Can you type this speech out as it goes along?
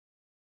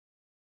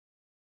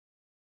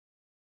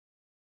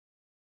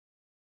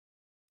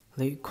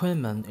The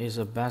equipment is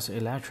a basic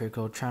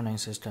electrical channeling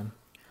system.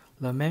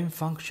 The main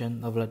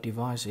function of the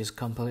device is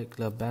complete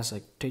the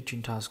basic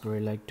teaching task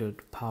related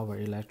to power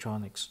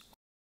electronics.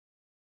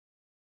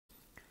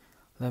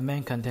 The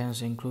main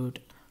contents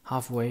include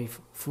half-wave,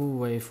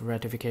 full-wave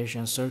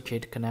rectification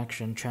circuit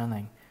connection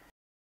channeling,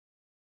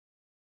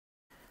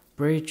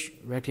 bridge,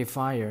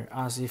 rectifier,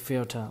 RC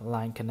filter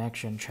line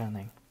connection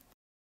channeling.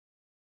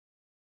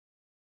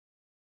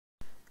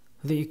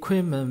 The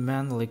equipment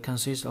mainly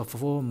consists of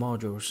 4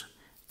 modules: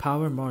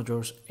 power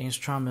modules,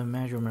 instrument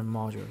measurement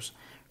modules,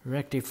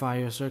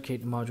 rectifier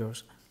circuit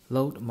modules,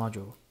 load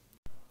module.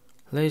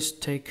 Let's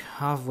take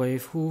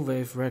half-wave,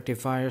 full-wave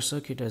rectifier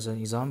circuit as an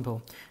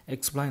example,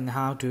 explain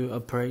how to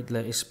operate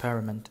the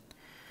experiment.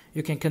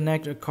 You can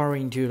connect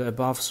according to the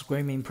above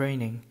screening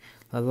training.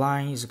 The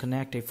line is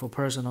connected for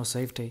personal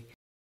safety.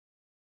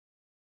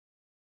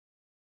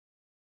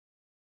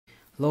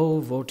 Low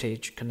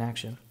voltage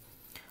connection.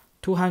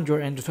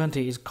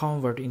 220 is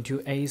converted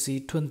into AC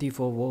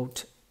 24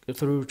 volt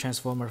through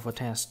transformer for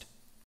test.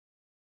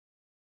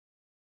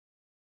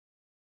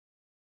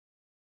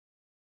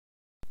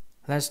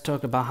 Let's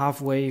talk about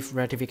half-wave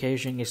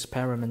rectification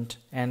experiment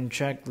and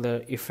check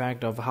the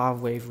effect of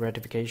half-wave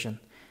rectification.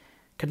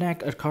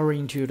 Connect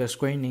according to the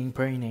screening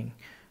training.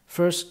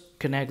 First,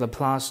 connect the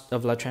plus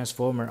of the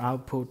transformer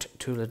output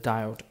to the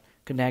diode.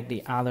 Connect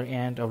the other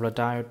end of the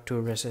diode to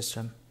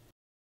resistor.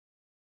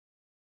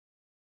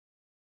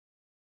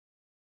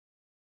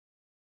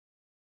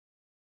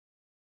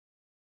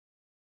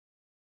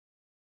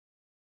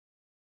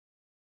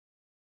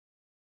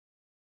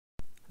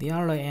 The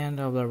other end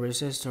of the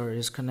resistor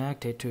is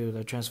connected to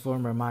the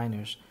transformer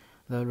minus.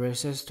 The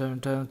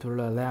resistor turns to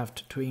the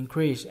left to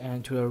increase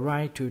and to the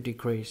right to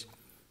decrease.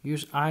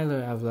 Use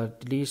either of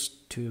these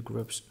two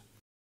groups.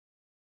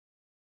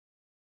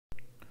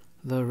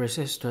 The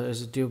resistor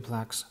is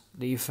duplex.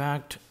 The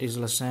effect is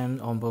the same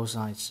on both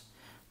sides.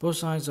 Both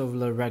sides of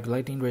the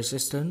regulating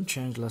resistance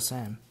change the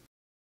same.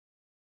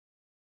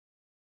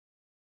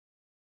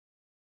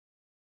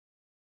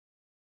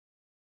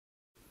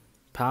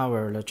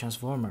 Power the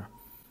transformer.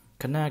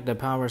 Connect the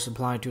power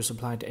supply to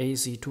supply the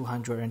AC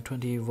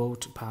 220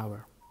 volt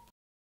power.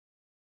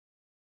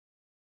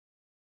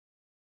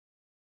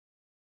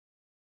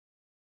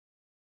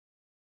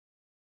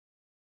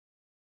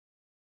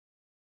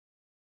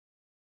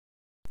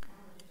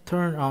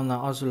 Turn on the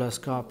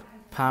oscilloscope.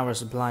 Power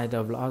supply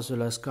of the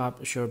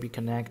oscilloscope should be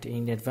connected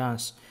in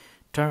advance.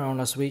 Turn on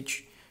the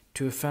switch.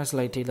 To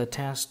facilitate the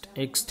test,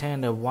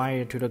 extend the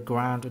wire to the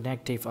ground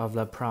negative of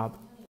the probe.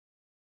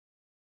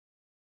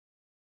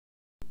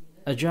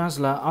 Adjust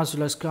the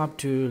oscilloscope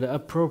to the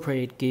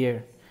appropriate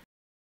gear.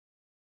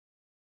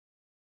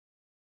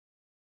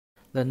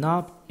 The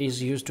knob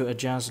is used to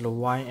adjust the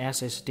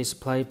y-axis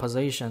display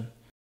position.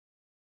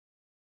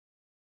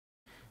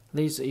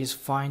 This is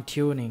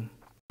fine-tuning.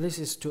 This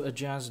is to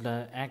adjust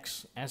the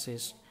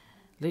x-axis.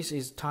 This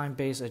is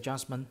time-based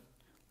adjustment.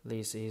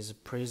 This is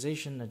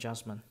precision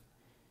adjustment.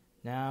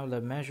 Now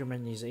the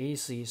measurement is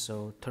AC,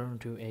 so turn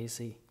to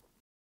AC.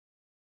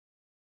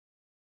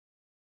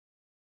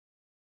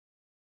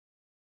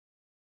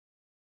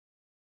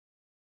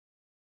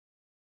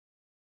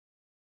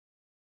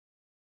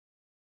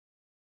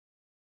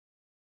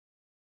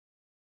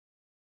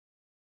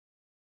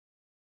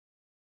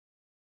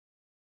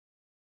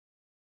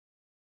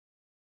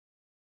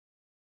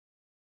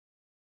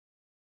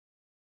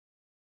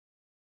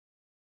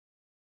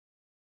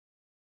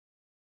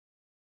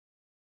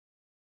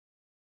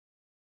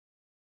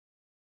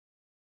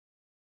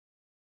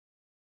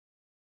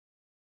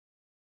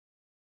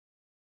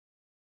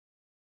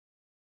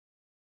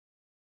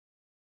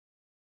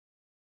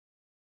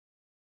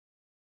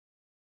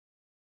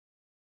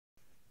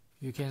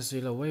 You can see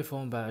the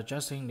waveform by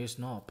adjusting this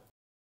knob.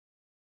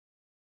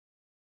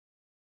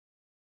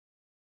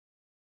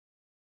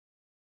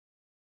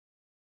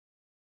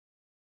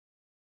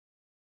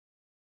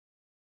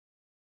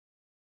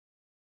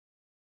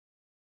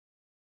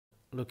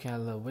 Look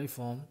at the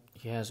waveform.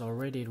 He has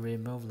already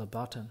removed the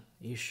button.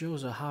 It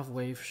shows a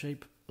half-wave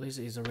shape. This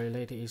is a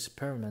related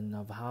experiment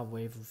of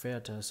half-wave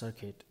filter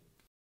circuit.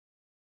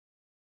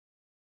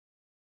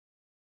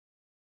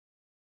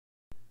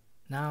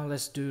 Now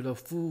let's do the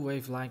full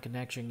wave line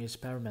connection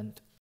experiment.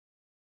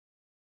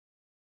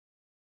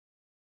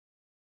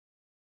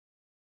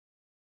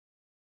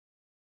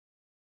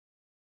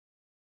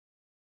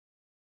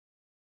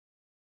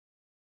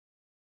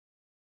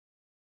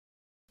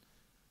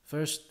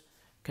 First,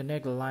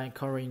 connect the line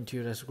according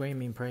to the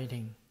screening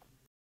printing.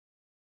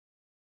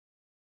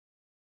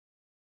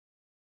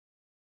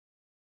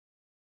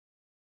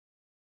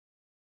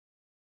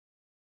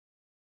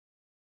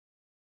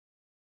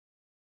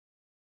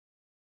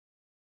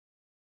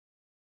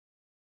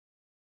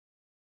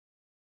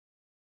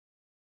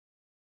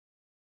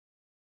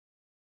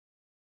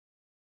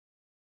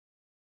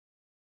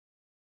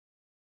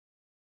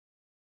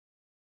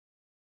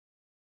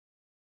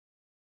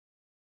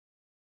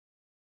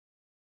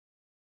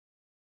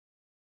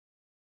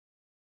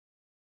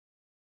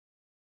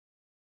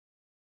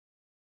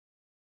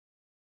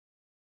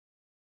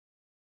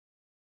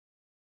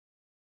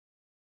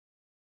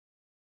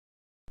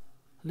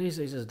 This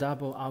is a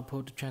double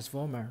output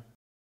transformer.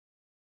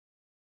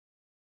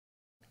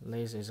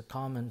 This is a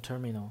common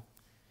terminal.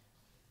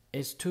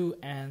 Its two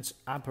ends,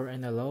 upper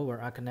and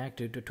lower, are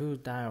connected to two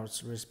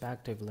diodes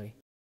respectively.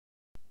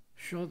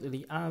 Short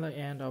the other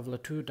end of the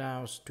two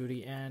diodes to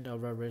the end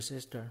of a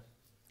resistor.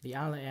 The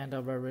other end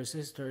of a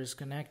resistor is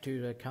connected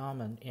to the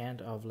common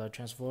end of the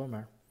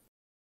transformer.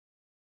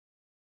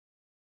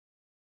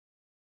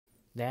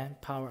 Then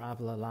power up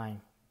the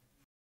line.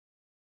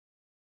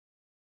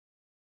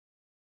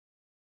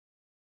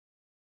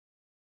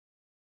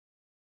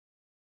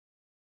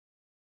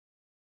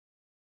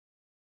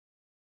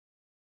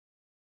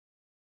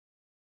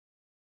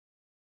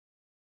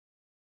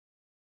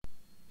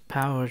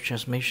 Power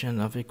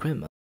transmission of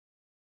equipment.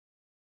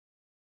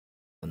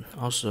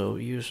 Also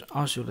use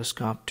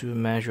oscilloscope to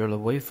measure the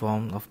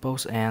waveform of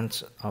both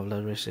ends of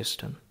the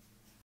resistor.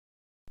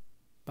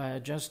 By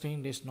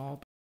adjusting this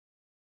knob,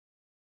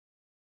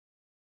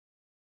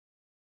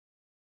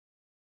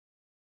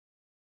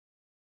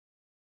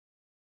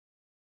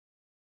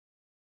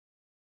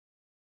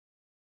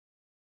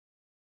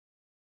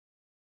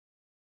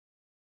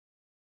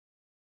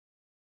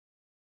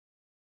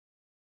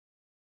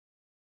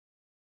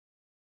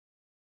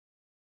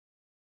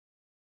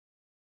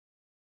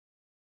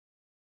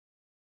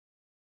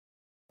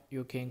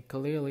 you can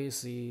clearly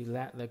see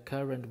that the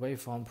current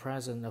waveform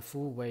presents a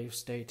full wave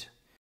state.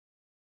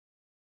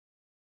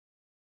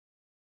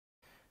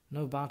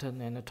 No button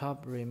and the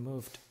top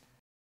removed.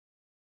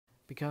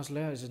 Because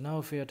there is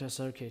no filter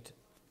circuit,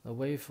 the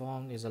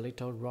waveform is a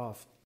little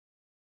rough.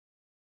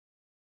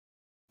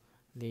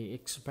 The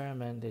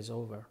experiment is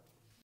over.